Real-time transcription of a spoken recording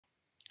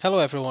Hello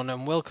everyone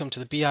and welcome to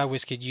the BI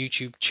Wizkid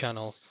YouTube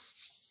channel.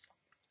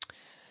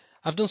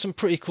 I've done some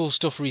pretty cool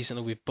stuff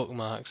recently with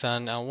bookmarks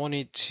and I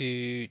wanted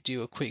to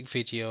do a quick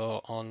video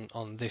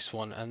on this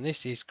one, and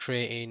this is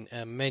creating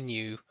a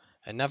menu,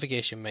 a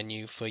navigation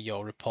menu for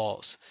your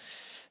reports.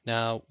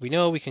 Now we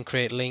know we can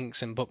create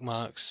links and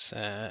bookmarks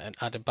and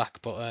add a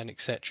back button,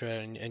 etc.,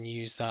 and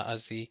use that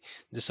as the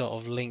sort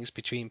of links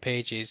between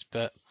pages,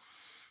 but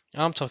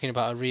I'm talking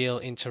about a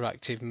real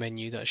interactive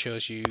menu that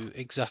shows you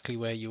exactly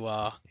where you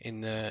are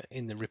in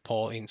the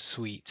reporting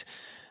suite.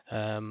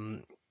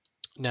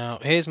 Now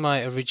here's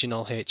my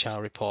original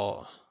HR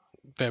report.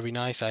 Very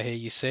nice, I hear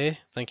you say.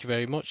 Thank you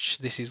very much.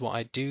 This is what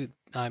I do.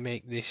 I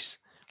make this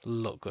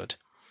look good.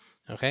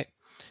 Okay,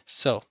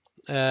 so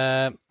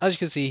as you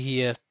can see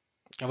here,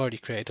 I've already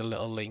created a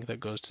little link that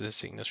goes to the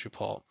sickness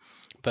report,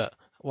 but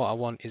what I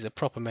want is a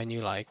proper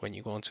menu, like when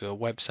you go onto a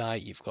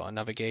website, you've got a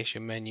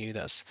navigation menu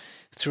that's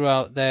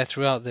throughout the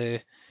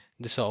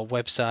sort of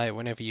website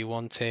whenever you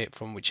want it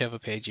from whichever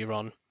page you're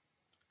on.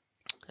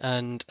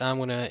 And I'm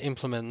going to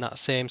implement that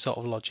same sort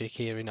of logic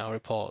here in our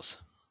reports.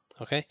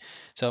 Okay,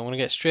 so I'm going to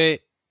get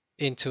straight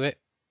into it.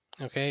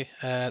 Okay,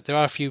 there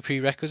are a few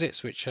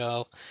prerequisites which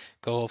I'll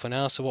go over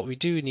now. So what we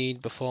do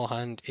need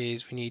beforehand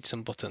is we need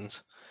some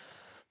buttons.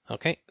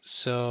 Okay,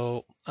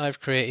 so I've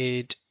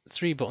created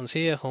 3 buttons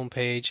here: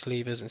 homepage,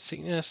 levers, and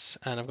sickness,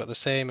 and I've got the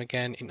same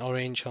again in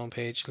orange: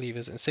 homepage,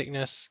 levers, and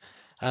sickness,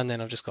 and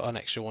then I've just got an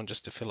extra one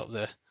just to fill up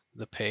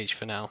the page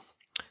for now.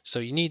 So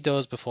you need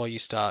those before you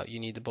start. You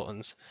need the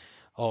buttons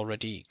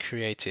already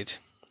created.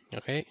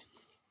 Okay,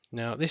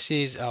 now this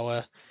is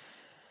our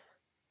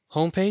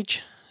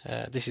homepage.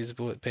 This is the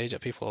bullet page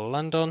that people will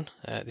land on.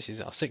 This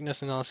is our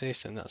sickness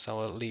analysis, and that's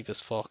our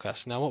levers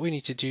forecast. Now what we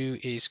need to do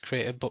is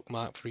create a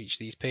bookmark for each of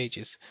these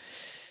pages.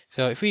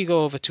 So if we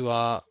go over to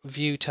our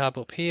view tab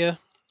up here,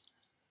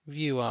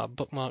 view our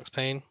bookmarks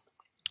pane,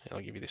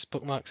 it'll give you this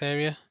bookmarks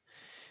area.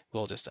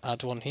 We'll just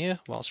add one here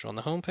whilst we're on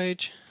the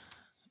homepage,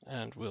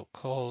 and we'll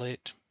call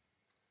it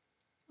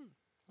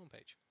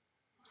homepage.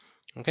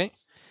 Okay,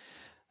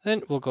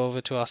 then we'll go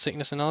over to our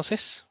sickness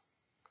analysis,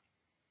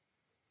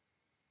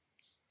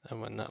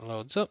 and when that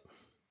loads up,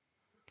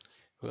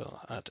 we'll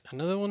add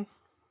another one,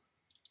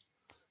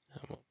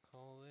 and we'll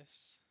call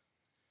this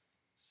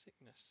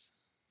sickness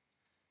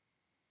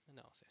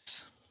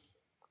analysis.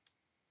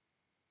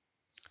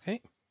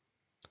 Okay,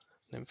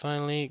 then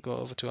finally go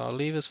over to our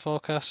levers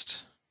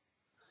forecast,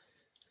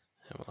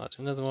 and we'll add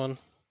another one,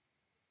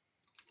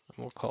 and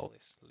we'll call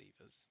this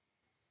levers.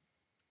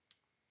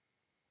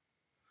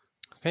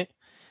 Okay,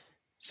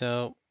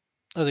 so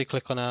as we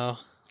click on our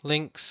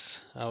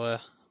links,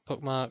 our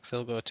bookmarks,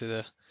 they'll go to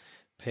the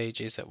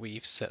pages that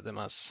we've set them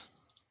as.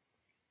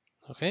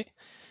 Okay,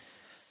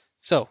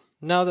 so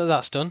now that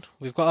that's done,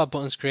 we've got our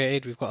buttons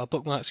created, we've got our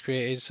bookmarks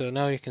created, so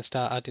now you can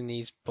start adding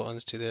these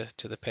buttons to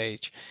the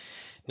page.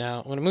 Now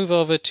I'm going to move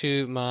over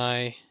to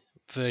my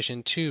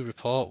version 2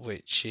 report,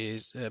 which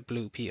is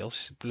Blue Peter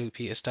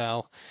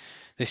style.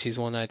 This is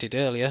one I did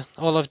earlier.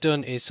 All I've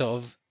done is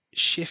sort of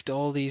shift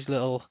all these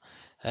little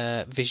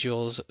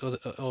visuals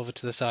over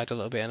to the side a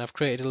little bit, and I've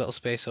created a little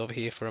space over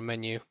here for a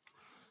menu.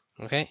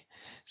 Okay,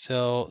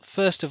 so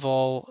first of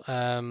all,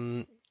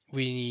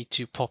 we need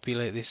to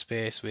populate this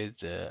space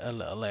with a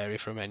little area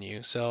for a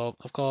menu. So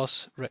of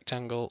course,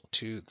 rectangle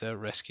to the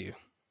rescue.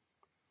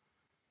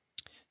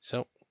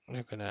 So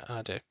we're going to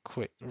add a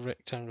quick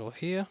rectangle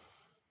here,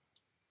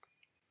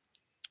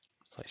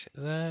 place it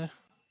there.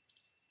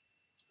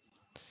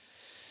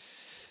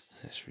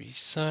 Let's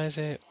resize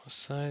it. What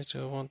size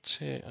do I want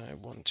it? I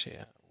want it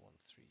at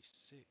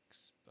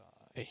 136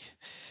 by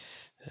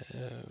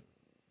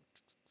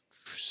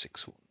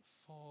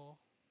 614,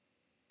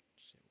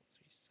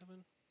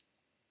 037.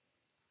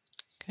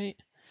 Okay,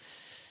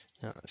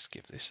 now let's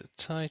give this a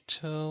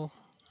title.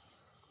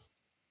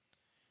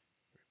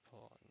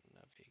 Report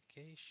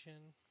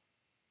navigation.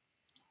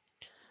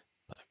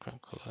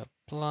 Background color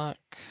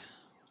black,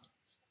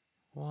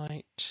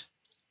 white,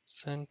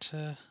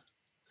 center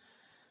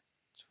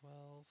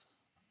 12.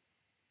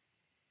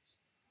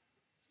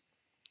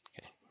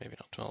 Okay, maybe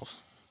not 12.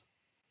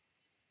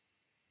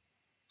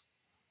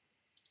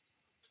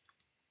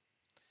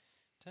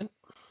 10.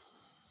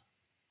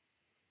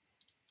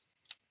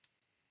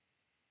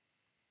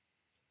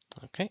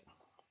 Okay,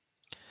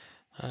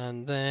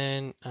 and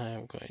then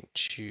I'm going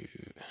to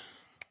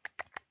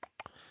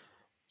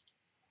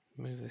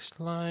move this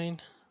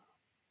line,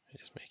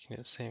 just making it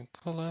the same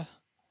color.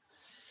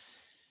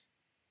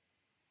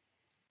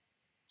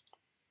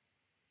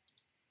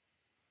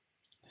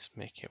 Let's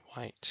make it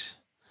white,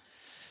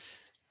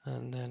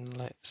 and then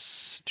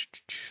let's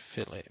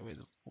fill it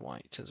with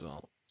white as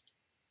well.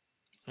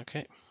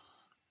 Okay,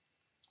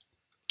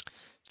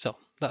 so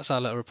that's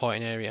our little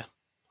reporting area.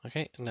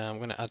 Okay, now I'm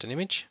going to add an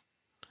image.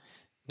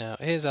 Now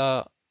here's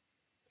our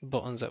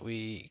buttons that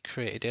we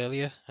created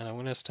earlier, and I'm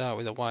going to start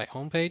with a white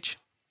home page.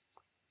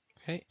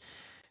 Okay,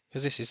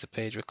 because this is the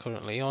page we're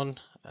currently on,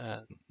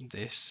 and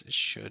this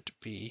should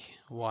be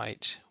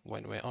white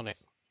when we're on it.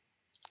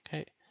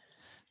 Okay,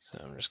 so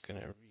I'm just going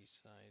to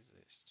resize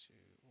this to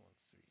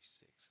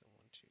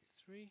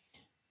 3.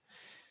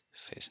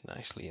 Fits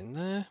nicely in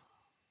there.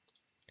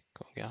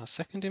 Go and get our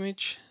second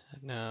image.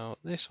 Now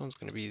this one's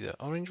going to be the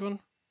orange one.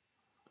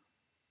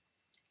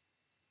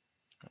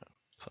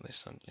 Put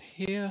this under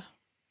here.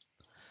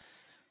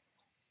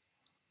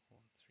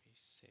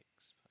 136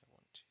 by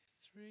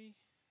 123.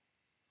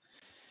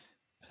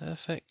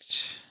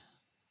 Perfect.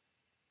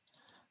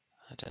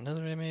 Add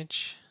another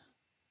image.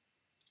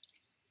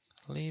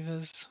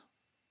 Levers.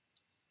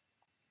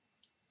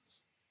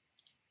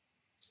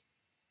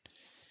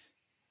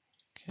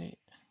 Okay.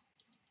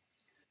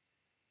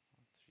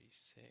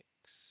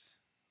 136,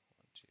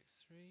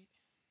 123.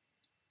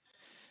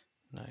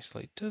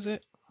 Nicely does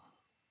it.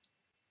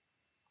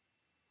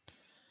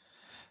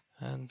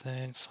 And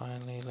then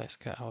finally, let's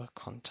get our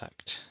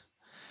contact.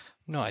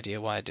 No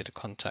idea why I did a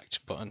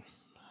contact button.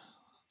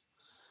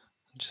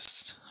 I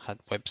just had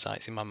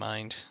websites in my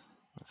mind.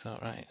 That's all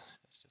right.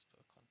 Let's just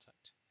put a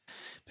contact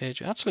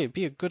page. Actually, it'd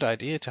be a good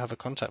idea to have a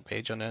contact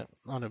page on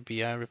a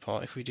BI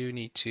report if we do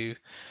need to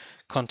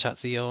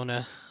contact the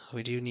owner.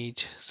 We do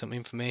need some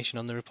information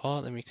on the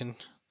report. Then we can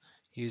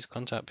use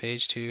contact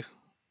page to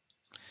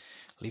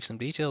leave some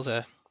details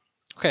there.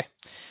 Okay.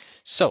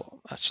 So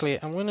actually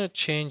I'm going to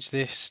change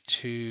this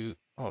to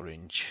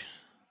orange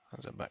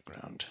as a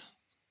background,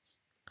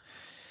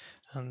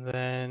 and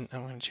then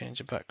I'm going to change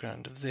the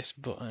background of this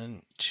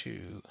button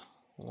to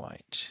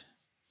white.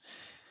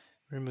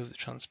 Remove the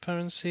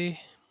transparency.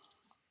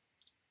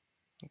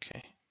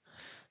 Okay,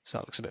 so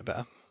that looks a bit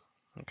better.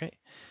 Okay,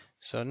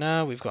 so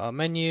now we've got our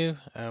menu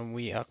and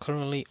we are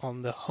currently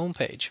on the home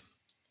page.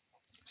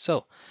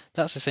 So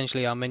that's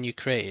essentially our menu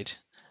created.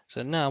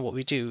 So now what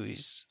we do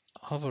is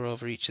hover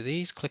over each of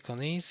these, click on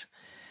these,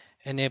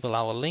 enable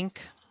our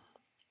link,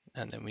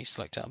 and then we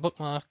select our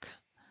bookmark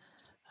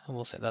and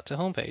we'll set that to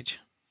home page.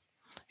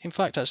 In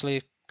fact,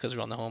 actually, because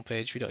we're on the home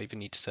page, we don't even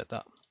need to set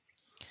that,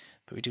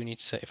 but we do need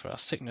to set it for our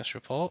sickness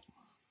report.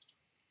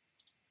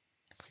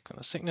 Click on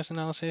the sickness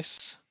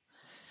analysis,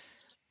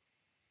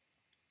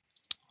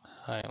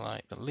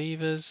 highlight the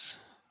levers,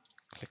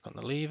 click on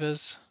the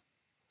levers,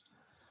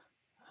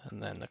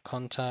 and then the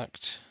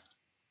contact.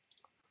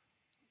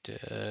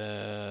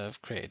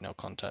 I've created no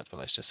contact, but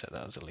let's just set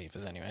that as the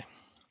levers anyway.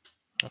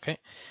 Okay,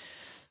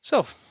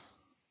 so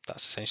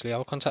that's essentially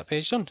our contact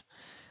page done.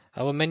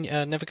 Our menu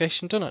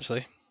navigation done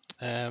actually.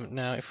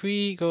 Now if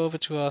we go over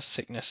to our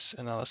sickness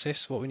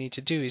analysis, what we need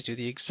to do is do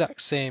the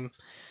exact same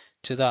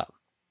to that,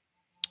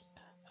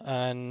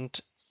 and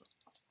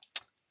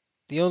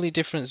the only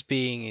difference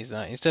being is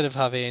that instead of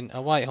having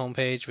a white home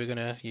page, we're going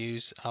to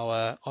use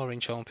our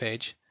orange home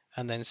page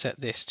and then set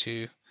this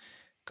to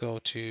go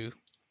to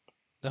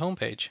the home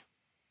page.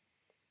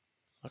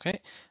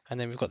 Okay, and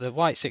then we've got the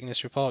white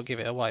sickness report,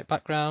 give it a white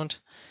background,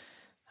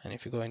 and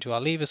if we go into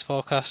our levers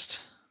forecast,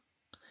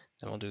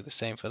 then we'll do the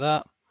same for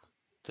that.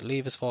 The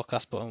levers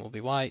forecast button will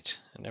be white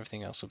and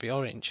everything else will be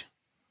orange.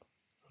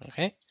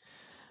 Okay,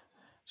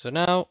 so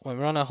now when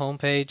we're on our home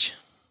page,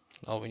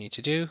 all we need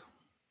to do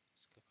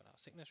is click on our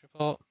sickness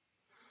report,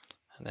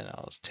 and then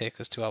it'll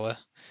take us to our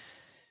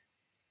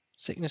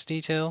sickness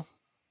detail.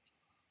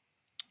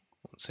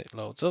 Once it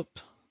loads up,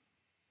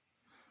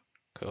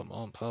 come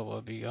on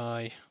Power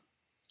BI,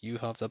 you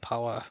have the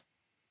power.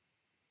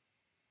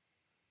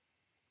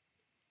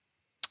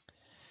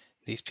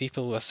 These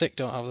people who are sick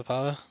don't have the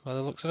power by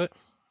the looks of it.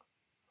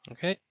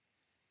 Okay, and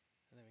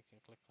then we can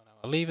click on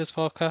our levers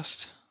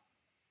forecast,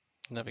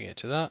 navigate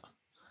to that,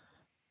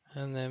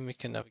 and then we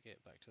can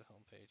navigate back to the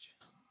home page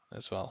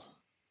as well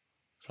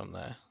from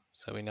there,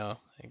 so we know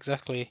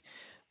exactly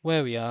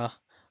where we are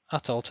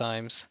at all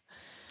times.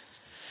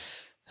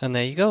 And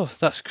there you go,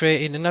 that's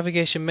creating a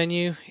navigation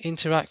menu,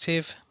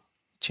 interactive,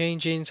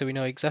 changing, so we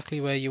know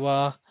exactly where you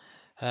are.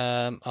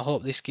 I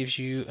hope this gives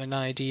you an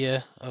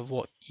idea of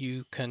what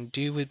you can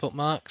do with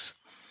bookmarks.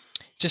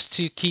 Just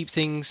to keep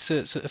things,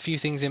 a few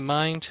things in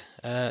mind,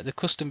 the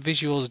custom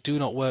visuals do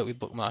not work with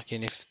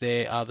bookmarking if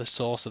they are the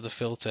source of the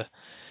filter.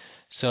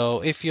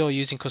 So if you're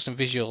using custom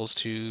visuals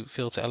to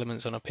filter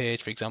elements on a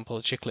page, for example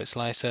a chiclet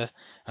slicer,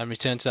 and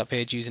return to that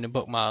page using a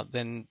bookmark,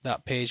 then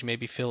that page may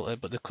be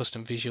filtered, but the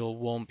custom visual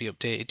won't be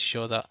updated to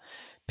show that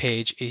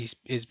page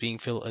is being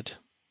filtered.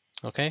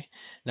 Okay,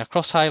 now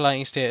cross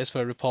highlighting status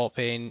for a report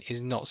pane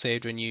is not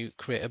saved when you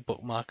create a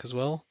bookmark as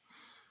well.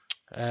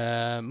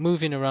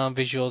 Moving around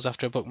visuals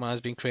after a bookmark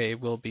has been created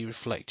will be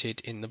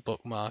reflected in the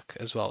bookmark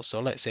as well.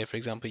 So let's say for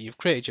example you've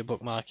created your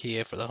bookmark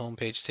here for the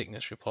homepage,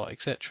 sickness report,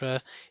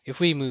 etc.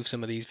 If we move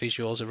some of these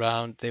visuals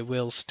around, they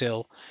will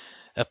still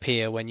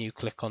appear when you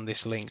click on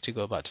this link to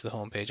go back to the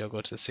homepage or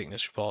go to the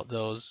sickness report.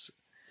 Those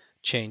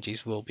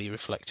changes will be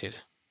reflected.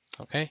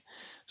 Okay,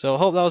 so I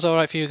hope that was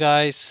alright for you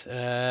guys.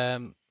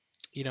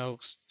 You know,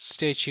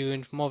 stay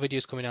tuned, more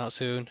videos coming out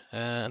soon,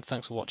 and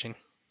thanks for watching.